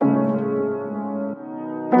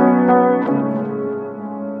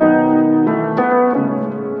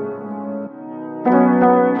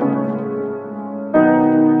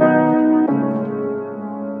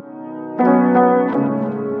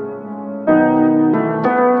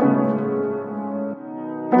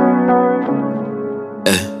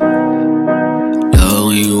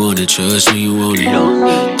Trust when you want it,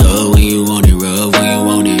 love when you want it, rub when you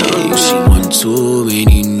want it. You see one too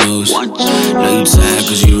many knows. Now you tired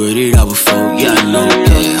cause you read it out before. Yeah, I know,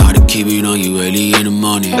 yeah, hard to keep it on you early in the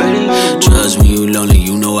morning. Trust when you lonely,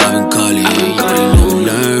 you know I've been calling. You never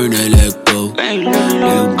learn to let go. Lay you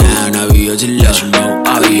down, I'll be here to let you know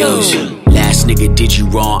I'll be yours. Last nigga did you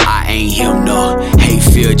wrong, I ain't him, no. Hate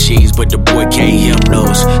feel jeans, but the boy can't him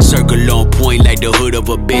nose. Circle on point like the hood of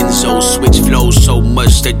a Benzo. Switch flows so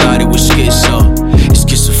much they thought it was schizo. It's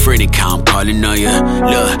schizophrenic how I'm calling on ya.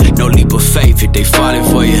 Look, no leap of faith if they falling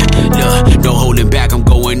for ya. Look, no holding back, I'm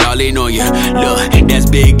going all in on ya. Look, that's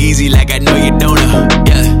big easy like I know you don't know.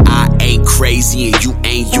 Yeah, I ain't crazy and you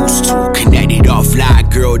ain't used to. Connected offline,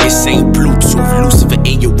 girl, this ain't Bluetooth. Lucifer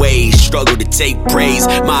in your ways, struggle to take praise.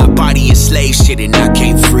 My body is slave shit and I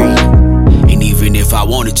can't free. And even if I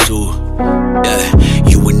wanted to, yeah,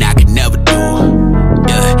 you and I could never do,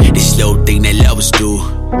 yeah, this little thing that lovers do,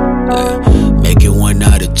 yeah, make it one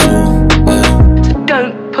out of two, yeah.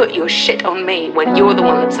 Don't put your shit on me when you're the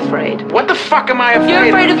one that's afraid. What the fuck am I afraid of? You're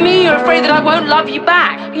afraid of me, you're afraid that I won't love you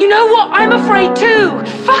back. You know what? I'm afraid too.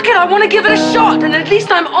 Fuck it, I want to give it a shot and at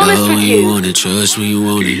least I'm honest with you. Love when you want it, trust when you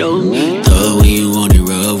want it. Love when you want it,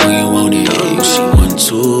 rub when you want it. You see one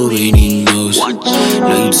too many knows. Now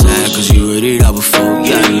you tired cause you read it out before.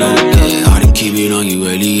 Yeah, I know, yeah, hard to keep it on you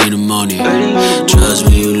early in the morning. Trust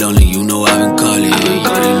when you lonely, you know I've been calling. You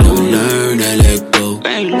never learn to let go.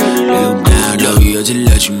 Lay you down, I'll be here to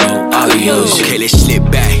let you know I'll be yours. Okay, let's slip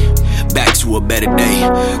back to a better day.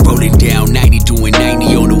 Rolling down 90, doing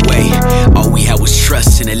 90 on the way. All we had was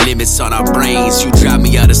trust and the limits on our brains. You drive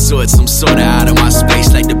me out of sorts, I'm sorta out of my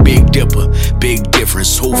space like the Big Dipper. Big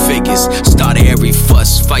difference, who figures? Started every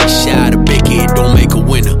fuss, fight shy to big it. Don't make a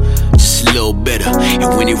winner, just a little better.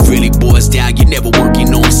 And when it really boils down, you're never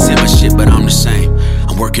working on similar shit, but I'm the same.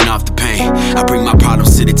 I'm working off the pain. I bring my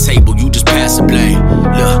problems to the table, you just pass the blame.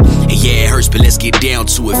 Look, and yeah, it hurts, but let's get down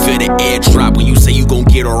to it. Feel the air drop when you say you gon'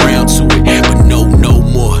 get around to it. But no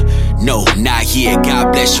more. No, not here.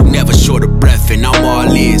 God bless you, never short of breath, and I'm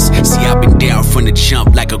all ears. See, I've been down from the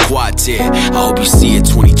jump like a quartet. I hope you see it,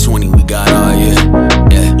 2020, we got all year.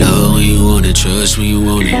 Yeah. Love when you want it, trust when you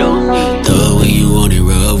want it. Love when you want it,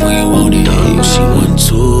 rub when you want it. You see one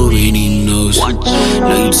too many knows. Now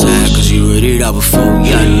you tired cause you read it out before.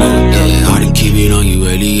 Yeah, I know, yeah, hard to keep it on you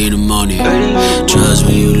early in the morning. Trust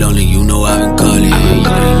when you lonely, you know I've been calling. You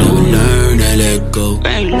never learn to let go.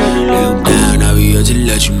 Lay you down, I'll be here to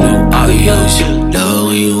let you know I'll be yours. Love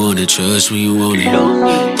when you want it, trust when you want it.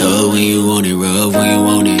 Love when you want it, rub when you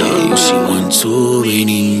want it. You see one too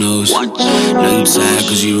many knows. Now you tired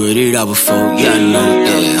cause you read it out before. Yeah, I know,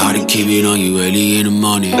 yeah, hard to keep it on you early in the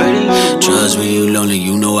morning. Trust when you lonely,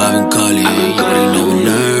 you know I've been calling. You never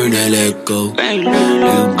learn to let go. Lay you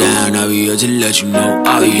down, I'll be here to let you know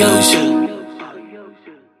I'll be yours.